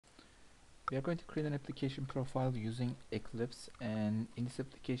We are going to create an application profile using Eclipse, and in this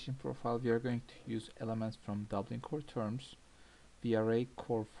application profile we are going to use elements from Dublin Core Terms, VRA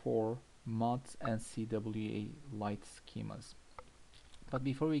Core 4, mods, and CDWA Lite schemas. But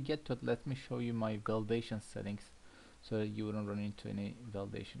before we get to it, let me show you my validation settings so that you wouldn't run into any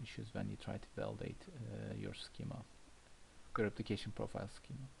validation issues when you try to validate your schema, your application profile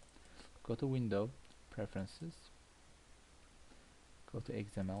schema. Go to Window, Preferences, go to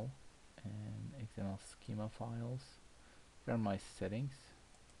XML, and XML schema files. Here are my settings.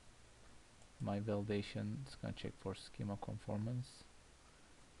 My validation is going to check for schema conformance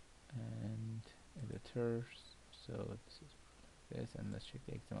and editors. So this is this, and let's check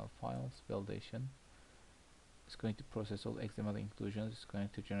the XML files. Validation is going to process all XML inclusions. It's going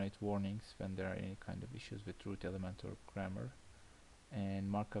to generate warnings when there are any kind of issues with root element or grammar, and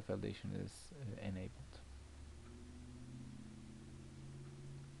markup validation is enabled.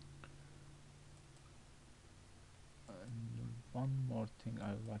 One more thing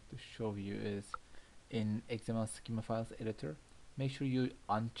I would like to show you is in XML schema files editor, make sure you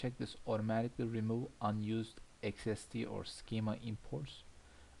uncheck this automatically remove unused XST or schema imports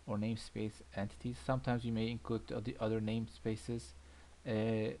or namespace entities. Sometimes you may include the other namespaces,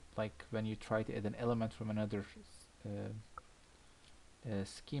 like when you try to add an element from another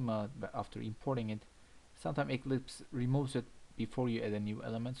schema after importing it. Sometimes Eclipse removes it before you add a new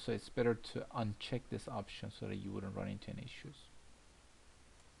element, so it's better to uncheck this option so that you wouldn't run into any issues.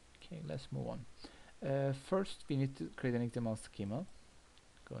 Okay, let's move on. First we need to create an XML schema.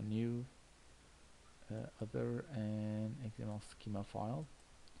 Go new, other, and XML schema file,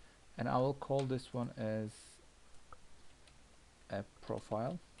 and I will call this one as a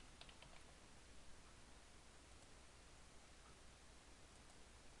profile.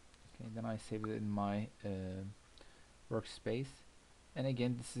 Okay, then I save it in my workspace, and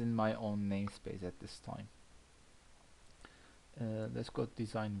again this is in my own namespace at this time. Let's go to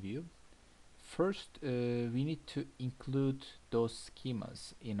design view. First we need to include those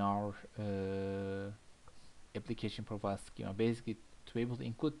schemas in our application profile schema. Basically, to be able to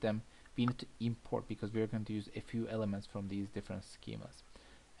include them, we need to import, because we are going to use a few elements from these different schemas.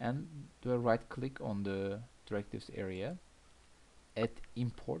 And do a right click on the directives area, add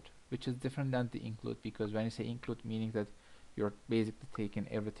import, which is different than the include, because when you say include, meaning that you're basically taking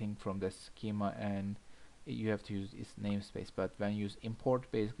everything from the schema and you have to use its namespace. But when you use import,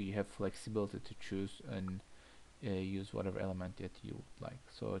 basically you have flexibility to choose and use whatever element that you would like.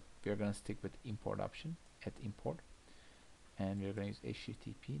 So we're going to stick with import option, add import, and we're going to use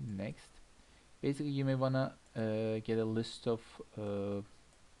HTTP next. Basically you may want to get a list of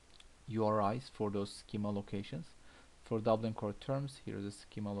URIs for those schema locations. For Dublin Core Terms, here is the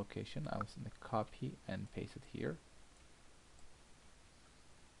schema location. I will send a copy and paste it here.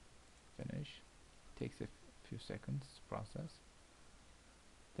 Finish. Takes a few seconds to process.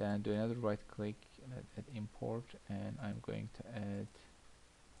 Then do another right click and add import, and I'm going to add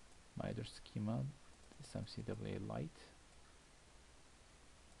my other schema, some CDWA Lite.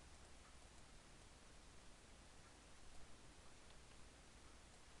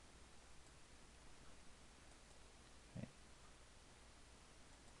 Okay.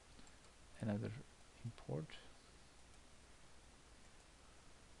 Another import.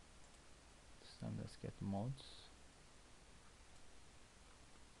 This time let's get mods.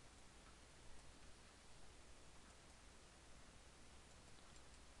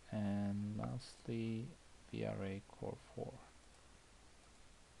 And lastly, VRA Core 4.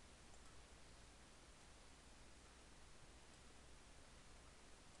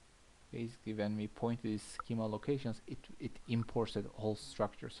 Basically, when we point to these schema locations, it imports the whole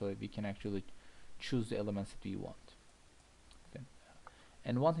structure so that we can actually choose the elements that we want. Okay.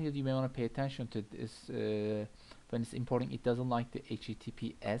 And one thing that you may want to pay attention to is when it's importing, it doesn't like the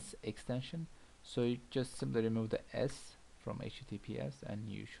HTTPS extension, so you just simply remove the S from HTTPS and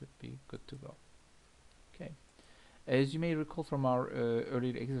you should be good to go. Okay. As you may recall from our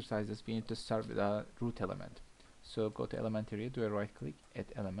earlier exercises, we need to start with a root element. So go to element area, do a right click, add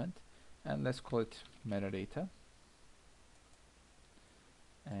element, and let's call it metadata,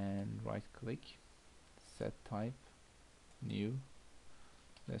 and right click, set type, new,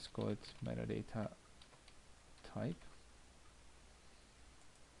 let's call it metadata type.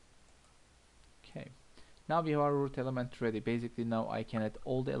 Okay, now we have our root element ready. Basically now I can add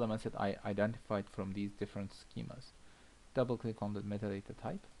all the elements that I identified from these different schemas. Double click on the metadata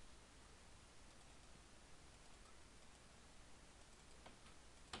type,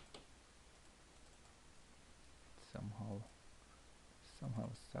 somehow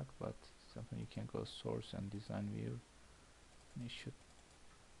stuck, but something you can go source and design view, and it should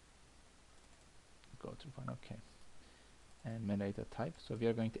true fine, okay. And metadata type, so we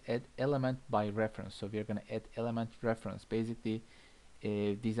are going to add element by reference. So we are going to add element reference. Basically,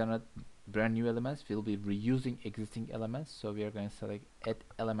 these are not brand new elements, we'll be reusing existing elements, so we are going to select add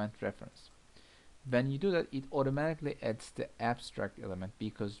element reference. When you do that, it automatically adds the abstract element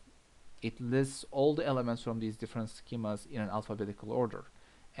because it lists all the elements from these different schemas in an alphabetical order,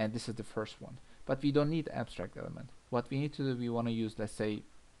 and this is the first one. But we don't need abstract element. What we need to do, we want to use, let's say,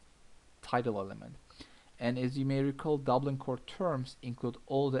 title element. And as you may recall, Dublin Core Terms include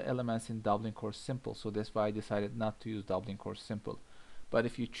all the elements in Dublin Core Simple, so that's why I decided not to use Dublin Core Simple. But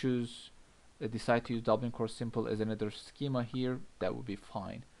if you decide to use Dublin Core Simple as another schema here, that would be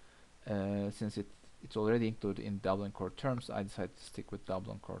fine. Since it's already included in Dublin Core Terms, I decided to stick with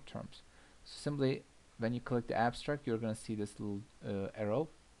Dublin Core Terms. So simply, when you click the abstract, you're going to see this little arrow,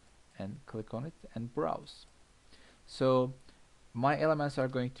 and click on it and browse. So my elements are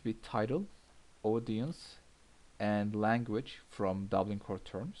going to be title, audience, and language from Dublin Core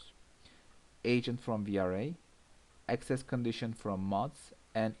Terms, agent from VRA, access condition from mods,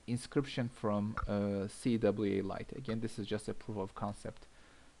 and inscription from CDWA Lite. Again, this is just a proof of concept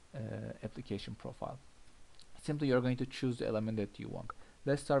application profile. Simply, you're going to choose the element that you want.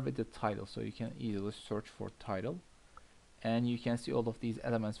 Let's start with the title. So you can easily search for title, and you can see all of these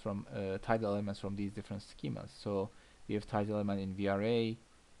elements from title elements from these different schemas. So we have title element in VRA,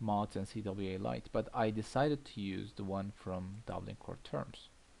 mods, and CDWA Lite, but I decided to use the one from Dublin Core Terms.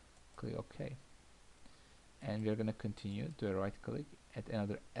 Click OK, and we're going to continue. Do a right click, add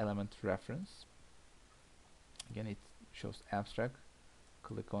another element reference. Again, it shows abstract.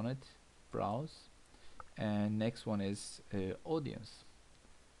 Click on it, browse, and next one is audience.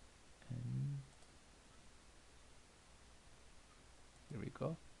 And here we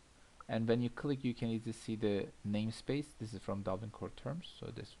go. And when you click, you can easily see the namespace. This is from Dublin Core Terms,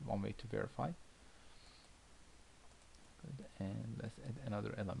 so this one way to verify. Good. And let's add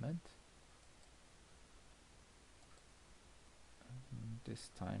another element.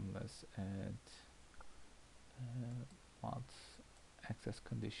 This time let's add mods access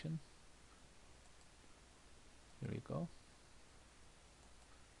condition. Here we go.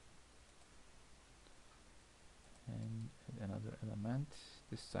 And add another element.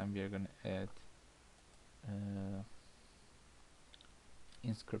 This time we are going to add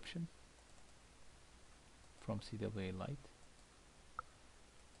inscription from CDWA Lite.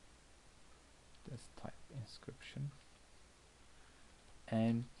 Let's type inscription.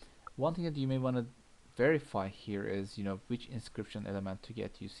 And one thing that you may want to verify here is, which inscription element to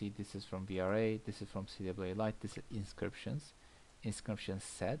get. You see, this is from VRA, this is from CDWA Lite, this is inscriptions, inscription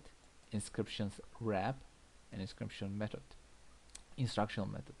set, inscriptions wrap, and inscription method, instructional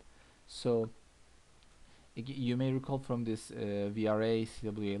method. So you may recall from this VRA,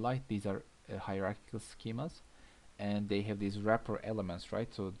 CDWA Lite, these are hierarchical schemas, and they have these wrapper elements,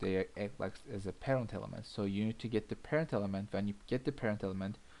 right? So they act like as a parent element. So you need to get the parent element. When you get the parent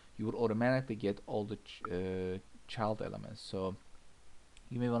element, you will automatically get all the child elements. So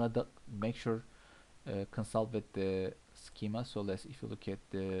you may want to make sure consult with the schema. So if you look at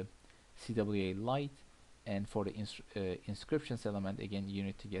the CDWA Lite, and for the inscriptions element, again, you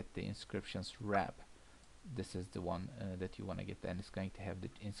need to get the inscriptions wrap. This is the one that you want to get, and it's going to have the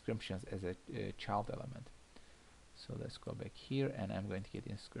inscriptions as a child element. So let's go back here, and I'm going to get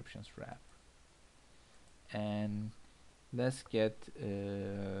inscriptions wrap. And let's get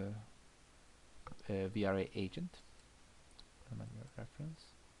VRA agent reference.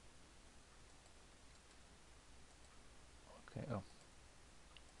 Okay. Oh,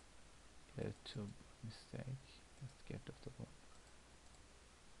 there two mistake. Let's get off the one.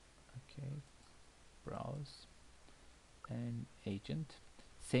 Okay. Browse and agent.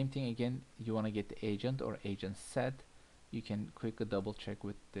 Same thing again. You want to get the agent or agent set. You can quickly double check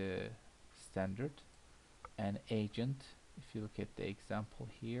with the standard and agent. If you look at the example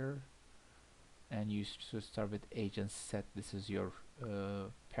here, and you should start with agent set. This is your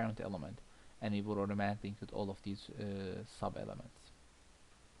parent element, and it will automatically include all of these sub elements.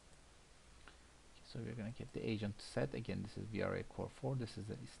 So we're going to get the agent set. Again, this is VRA Core 4. This is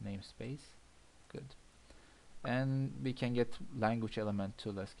its namespace. Good. And we can get language element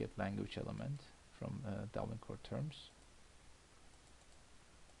too. Let's get language element from Dublin Core Terms.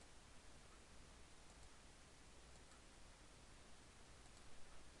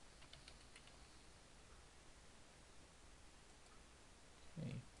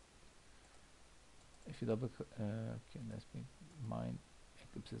 Okay. If you double okay, let's be mine.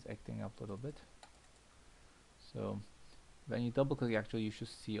 Eclipse is acting up a little bit. So when you double click, actually you should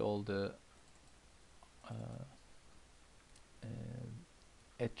see all the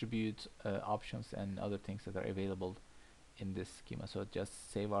attribute options and other things that are available in this schema. So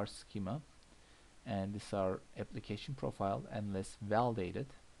just save our schema, and this is our application profile, and let's validate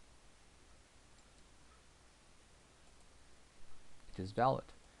it. It is valid.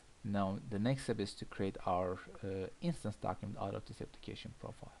 Now the next step is to create our instance document out of this application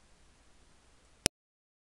profile.